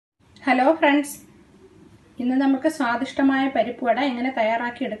Hello friends, ഇന്ന് നമുക്ക് സ്വാദിഷ്ടമായ പരിപ്പുവട എങ്ങനെ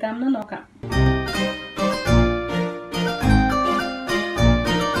തയ്യാറാക്കി എടുക്കാമെന്ന് നോക്കാം.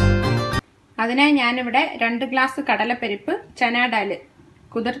 അതിനായി ഞാനിവിടെ 2 ഗ്ലാസ് കടലപ്പരിപ്പ് ചനാ ഡാൽ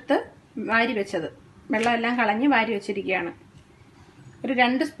കുതിർത്ത് വാരി വെച്ചത്, വെള്ളമെല്ലാം കളഞ്ഞ് വാരി വെച്ചിരിക്കുകയാണ്. ഒരു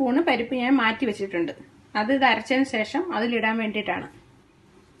 2 സ്പൂണ് പരിപ്പ് ഞാൻ മാറ്റി വെച്ചിട്ടുണ്ട്. അത് ഇത് അരച്ചതിന് ശേഷം അതിലിടാൻ വേണ്ടിയിട്ടാണ്.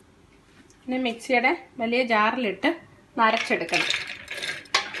 ഇനി മിക്സിയുടെ വലിയ ജാറിലിട്ട് അരച്ചെടുക്കണം.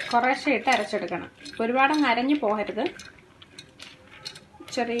 കുറേശ്ശെ ഇട്ട് അരച്ചെടുക്കണം. ഒരുപാട് അരഞ്ഞു പോകരുത്,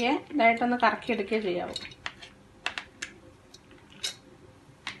 ചെറിയ ഇതായിട്ടൊന്ന് കറക്കിയെടുക്കുകയോ ചെയ്യാവൂ.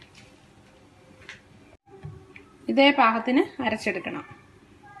 ഇതേ പാകത്തിന് അരച്ചെടുക്കണം,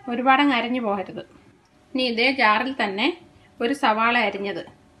 ഒരുപാട് അരഞ്ഞു പോകരുത്. ഇനി ഇതേ ജാറിൽ തന്നെ ഒരു സവാള അരിഞ്ഞത്,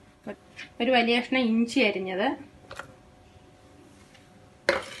 ഒരു വലിയ കഷ്ണം ഇഞ്ചി അരിഞ്ഞത്,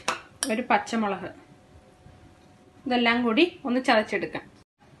 ഒരു പച്ചമുളക്, ഇതെല്ലാം കൂടി ഒന്ന് ചതച്ചെടുക്കാം.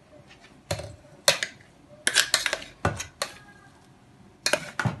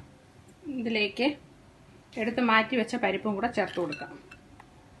 ഇതിലേക്ക് എടുത്ത് മാറ്റി വെച്ച പരിപ്പും കൂടെ ചേർത്ത് കൊടുക്കാം.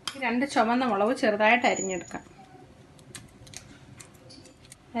 2 ചുവന്ന മുളക് ചെറുതായിട്ട് അരിഞ്ഞെടുക്കാം.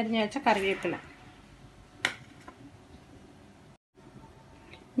 അരിഞ്ഞു വെച്ച കറിവേപ്പില.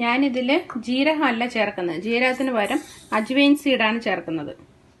 ഞാനിതിൽ ജീരകമല്ല ചേർക്കുന്നത്, ജീരകത്തിന് പകരം അജ്വൈൻ സീഡാണ് ചേർക്കുന്നത്.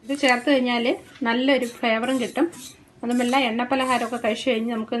 ഇത് ചേർത്ത് കഴിഞ്ഞാൽ നല്ലൊരു ഫ്ലേവറും കിട്ടും. അതുമല്ല എണ്ണപ്പലഹാരമൊക്കെ കഴിച്ചു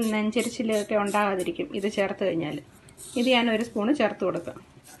കഴിഞ്ഞ് നമുക്ക് നെഞ്ചരിച്ചിലൊക്കെ ഉണ്ടാകാതിരിക്കും ഇത് ചേർത്ത് കഴിഞ്ഞാൽ. ഇത് ഞാൻ 1 സ്പൂണ് ചേർത്ത് കൊടുക്കാം.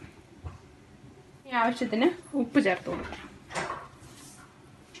 ആവശ്യത്തിന് ഉപ്പ് ചേർത്ത് കൊടുക്കാം.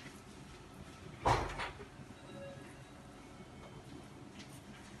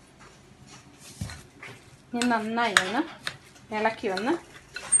 ഇനി നന്നായി ഒന്ന് ഇളക്കി ഒന്ന്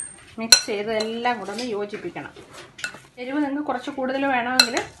മിക്സ് ചെയ്ത് എല്ലാം കൂടെ ഒന്ന് യോജിപ്പിക്കണം. എരിവ് നിങ്ങൾക്ക് കുറച്ച് കൂടുതൽ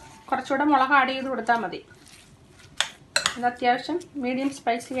വേണമെങ്കിൽ കുറച്ചുകൂടെ മുളക് ആഡ് ചെയ്ത് കൊടുത്താൽ മതി. ഇത് അത്യാവശ്യം മീഡിയം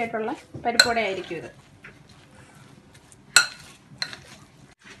സ്പൈസി ആയിട്ടുള്ള പരിപ്പുവടയായിരിക്കും ഇത്.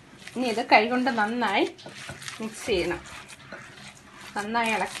 ഇനി ഇത് കൈകൊണ്ട് നന്നായി മിക്സ് ചെയ്യണം. നന്നായി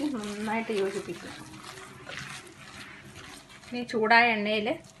ഇളക്കി നന്നായിട്ട് യോജിപ്പിക്കണം. ഇനി ചൂടായ എണ്ണയിൽ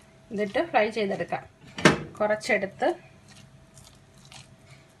ഇതിട്ട് ഫ്രൈ ചെയ്തെടുക്കാം. കുറച്ചെടുത്ത്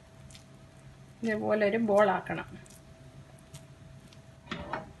ഇതുപോലെ ഒരു ബോളാക്കണം.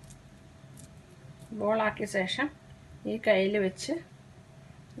 ബോളാക്കിയ ശേഷം ഈ കയ്യിൽ വെച്ച്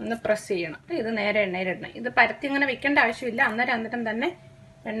ഒന്ന് പ്രസ് ചെയ്യണം. ഇത് നേരെ എണ്ണയിലിടണം. ഇത് പരത്തി ഇങ്ങനെ വെക്കേണ്ട ആവശ്യമില്ല, അന്നേരം തന്നെ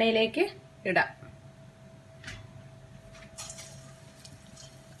എണ്ണയിലേക്ക് ഇടാം.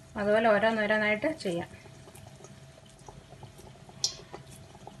 അതുപോലെ ഓരോന്നോരോന്നായിട്ട് ചെയ്യാം.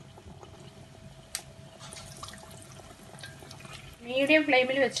 മീഡിയം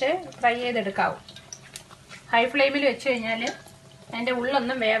ഫ്ലെയിമിൽ വെച്ച് ഫ്രൈ ചെയ്തെടുക്കാവും. ഹൈ ഫ്ലെയിമിൽ വെച്ച് കഴിഞ്ഞാൽ അതിൻ്റെ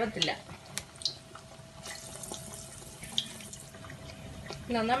ഉള്ളൊന്നും വേവത്തില്ല.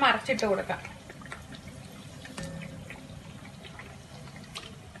 ഇതൊന്ന് മറച്ചിട്ട് കൊടുക്കാം.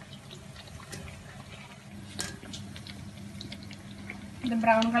 ഇത്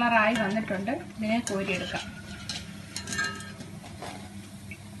ബ്രൗൺ കളറായി വന്നിട്ടുണ്ട്. ഇതിനെ കോരിയെടുക്കാം.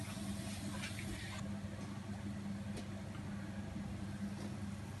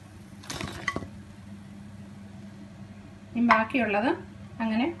 ഇനി ബാക്കിയുള്ളത്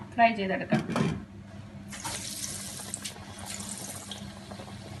അങ്ങനെ ഫ്രൈ ചെയ്തെടുക്കാം.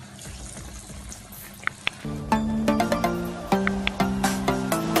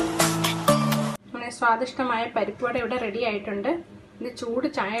 സ്വാദിഷ്ടമായ പരിപ്പുവട ഇവിടെ റെഡി ആയിട്ടുണ്ട്. ഇത് ചൂട്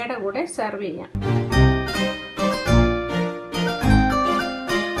ചായയുടെ കൂടെ സെർവ് ചെയ്യാം.